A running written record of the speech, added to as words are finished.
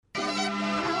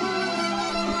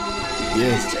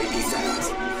Yes.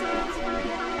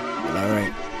 Well,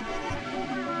 alright.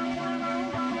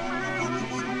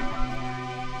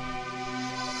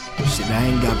 Shit, I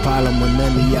ain't got problem with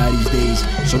none of y'all these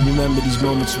days. So remember these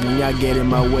moments when y'all get in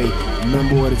my way.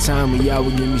 Remember all the time when y'all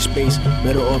would give me space.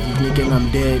 Better off you thinking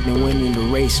I'm dead than winning the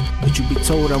race. But you be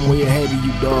told I'm way ahead of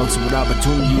you dogs. With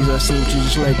opportunities I seem to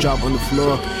just let drop on the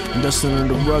floor and dusting on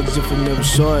the rugs if I never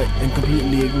saw it and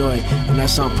completely ignore it. And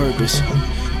that's on purpose.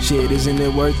 Shit, isn't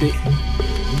it worth it?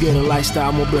 You get a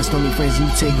lifestyle more blessed on your friends and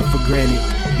you take it for granted.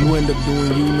 You end up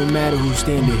doing you no matter who's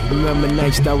standing. Remember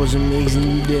nights that was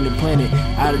amazing, you didn't plan it.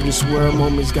 Out of this world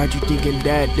moments got you thinking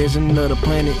that there's another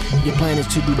planet. Your plan is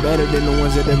to do better than the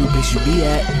ones at every place you be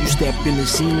at. You step in the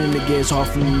scene and it gets hard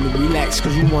for them to relax,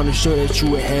 cause you wanna show that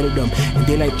you ahead of them and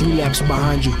they like 3 laps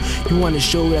behind you. You wanna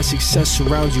show that success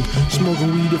surrounds you.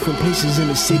 Smoking weed different places in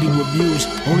the city with views.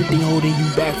 Only thing holding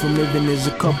you back from living is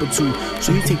a cup or two.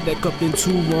 So you take that cup and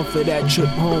 2 on for that trip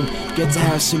home. Get to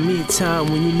have some me time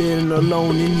when you living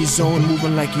alone in your zone,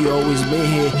 moving like you always been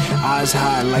here. Eyes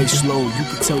high, life slow, you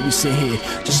can tell we sit here.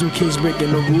 Just some kids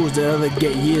breaking the rules that other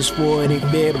get years for. It ain't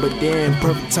fair, but damn,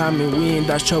 perfect timing. We ain't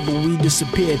dodged trouble, we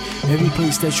disappeared. Every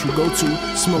place that you go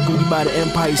to, smoking we by the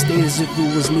Empire State as if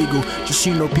it was legal. Just so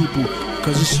you know people,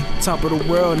 cause it's top of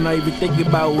the world, not even thinking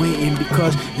about waiting.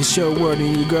 Because it's your world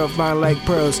and your girl fine like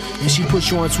pearls, and she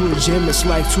puts you onto a gym, it's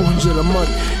like 200 a month,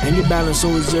 and your balance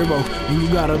always 0, and you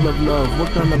gotta love.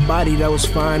 Worked on the body that was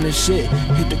fine as shit.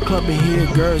 Hit the club and hear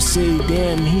girls say,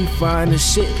 damn, he fine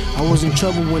as shit. I was in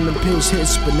trouble when the pills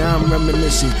hits, but now I'm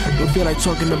reminiscing. Don't feel like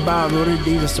talking about all the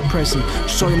days that's depressing.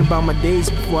 Just talking about my days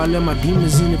before I let my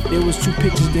demons in. If there was 2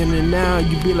 pictures then and now,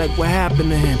 you'd be like, what happened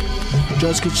to him?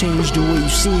 Drugs could change the way you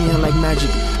see him like magic.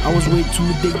 I was way too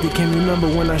addicted, can't remember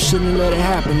when I shouldn't let it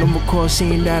happen. Don't recall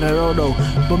seeing that at all though,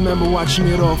 but remember watching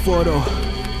it all for though.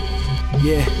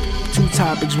 Yeah, 2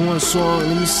 topics, 1 song,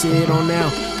 let me say it on now.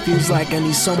 Feels like I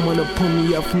need someone to pull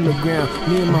me up from the ground.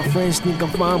 Me and my friends think I'm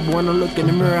fine, but when I look in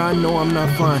the mirror I know I'm not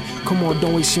fine. Come on,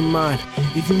 don't waste your mind.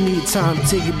 If you need time,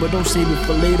 take it, but don't save it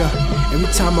for later.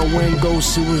 Every time I went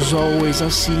ghost, it was always,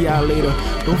 I'll see y'all later.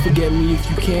 Don't forget me if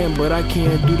you can, but I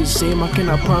can't do the same. I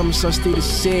cannot promise I'll stay the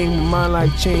same. My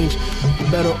life change, for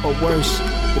better or worse,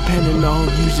 depending on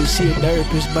who uses. See a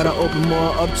therapist, but I open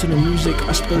more up to the music.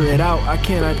 I spill it out, I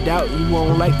cannot doubt you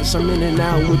won't like this. I'm in and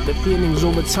out with the feelings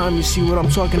over time. You see what I'm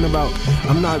talking about?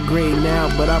 I'm not great now,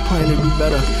 but I plan to do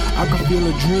better. I can feel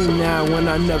a dream now when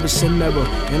I never said never,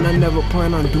 and I never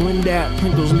plan on doing that.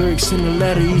 Print those lyrics in the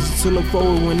letter, easy to look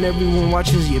forward when everyone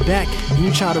watches your back. And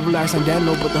you try to relax on that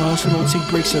note, but the hustle don't take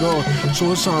breaks at all.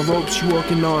 So it's on ropes you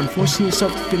walking on, forcing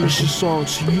yourself to finish your song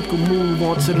so you can move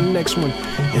on to the next one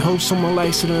and hope someone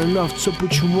likes it enough to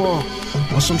put you on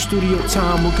some studio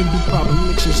time. We can do proper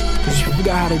mixes, cause you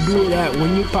forgot how to do it at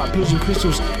when you pop pills and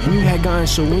crystals and you had gotten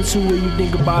so into it you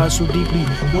think about it so deeply,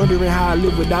 wondering how I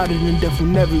live without it, and death will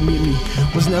never meet me.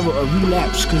 Was never a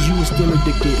relapse cause you were still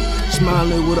addicted.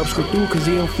 Smiling what ups go through cause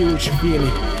they don't feel what you're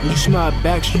feeling. When you smile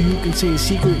back so you can say a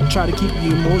secret, try to keep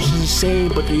your emotions the same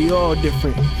but they all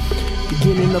different.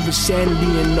 Beginning of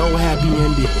insanity and no happy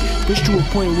ending. Push to a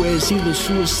point where it's either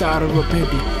suicide or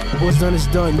repenting. What's done is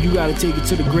done, you gotta take it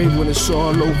to the grave when it's all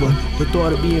over. The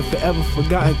thought of being forever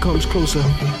forgotten comes closer.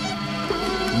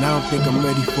 Now I think I'm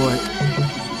ready for it.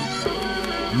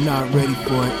 I'm not ready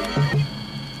for it.